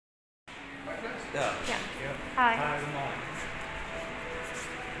Yeah. Yeah. Yep. Hi. Hi, good morning.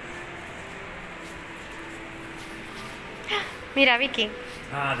 Mira, Vicky.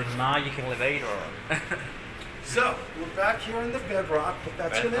 Ah, the magic elevator. So, we're back here in the bedrock, but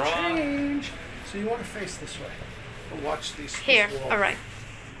that's going to Bedrock. change. So you want to face this way. But watch these. Here. this wall. All right.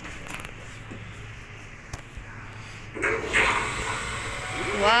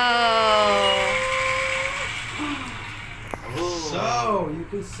 Wow. So, you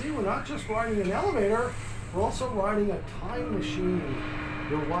can see we're not just riding an elevator, we're also riding a time machine.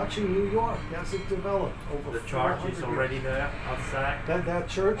 You're watching New York as it developed over The church 400 is already years. there outside. That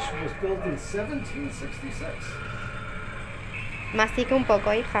church was built in 1766. Mastica un poco,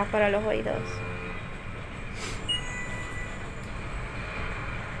 hija, para los oídos.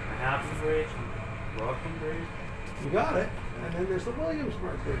 Manhattan Bridge, Brooklyn Bridge. You got it. And then there's the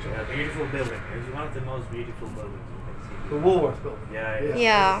Williamsburg Bridge. Yeah, beautiful building. It's one of the most beautiful buildings you can see. The Woolworth building. Yeah.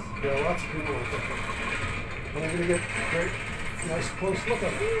 Yeah. Yeah, lots of people are thinking. And we're going to get a great, nice close look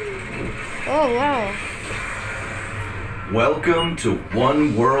at it. Oh, wow. Welcome to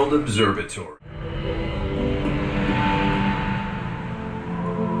One World Observatory.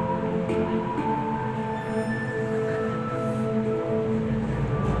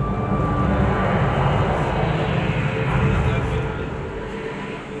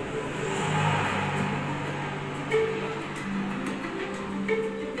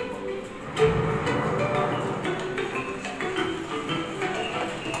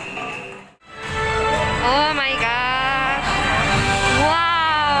 Oh my gosh.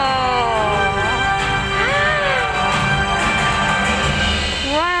 Wow.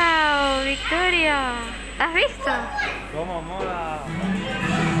 Wow, Victoria. ¿Has visto? ¿Cómo mola?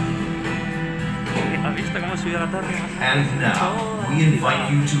 ¿Has visto cómo subió la torre? And now, we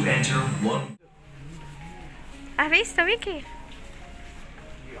invite you to enter one. ¿Has visto, Vicky?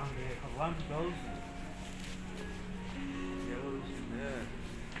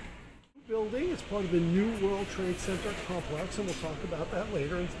 Building is part of the New World Trade Center complex, and we'll talk about that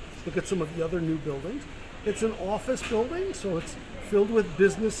later and look at some of the other new buildings. It's an office building, so it's filled with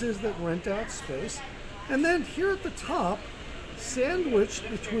businesses that rent out space. And then here at the top, sandwiched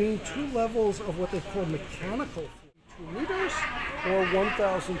between two levels of what they call mechanical 2 meters or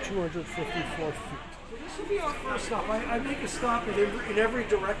 1,254 feet. So this will be our first stop. I make a stop in every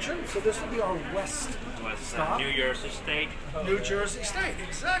direction, so this will be our west stop. New Jersey State. New Jersey State,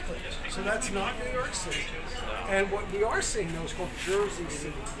 exactly. So that's not New York City. And what we are seeing now is called Jersey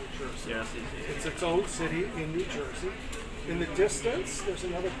City, New Jersey. Yes, It's its own city in New Jersey. In the distance, there's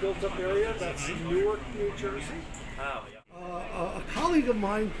another built-up area that's Newark, New Jersey. Oh, yeah. A colleague of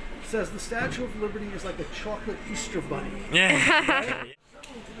mine says the Statue of Liberty is like a chocolate Easter bunny. Yeah.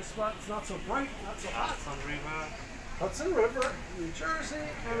 To the spot, it's not so bright, not so hot. Hudson River. Hudson River, New Jersey,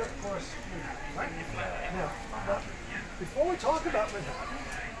 and of course, Manhattan, right? Now, before we talk about Manhattan,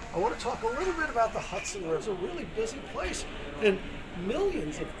 I want to talk a little bit about the Hudson River. It's a really busy place, and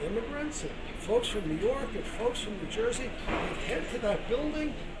millions of immigrants and folks from New York and folks from New Jersey they head to that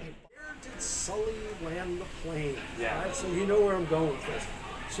building. And where did Sully land the plane? Yeah. Right? So you know where I'm going with this.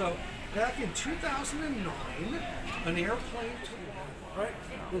 So back in 2009, an airplane took off, right?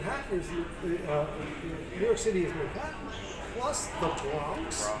 Manhattan is New York City is Manhattan, plus the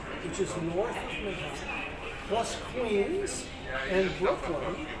Bronx, which is north of Manhattan, plus Queens and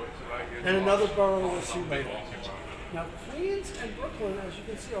Brooklyn, and another borough we'll see later. Now, Queens and Brooklyn, as you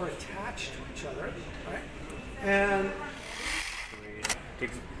can see, are attached to each other, right? And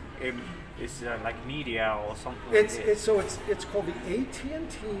It's like media or something. it's called the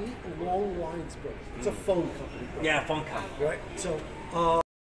AT&T Long Lines Building. It's a phone company. Yeah, phone company. Right. So.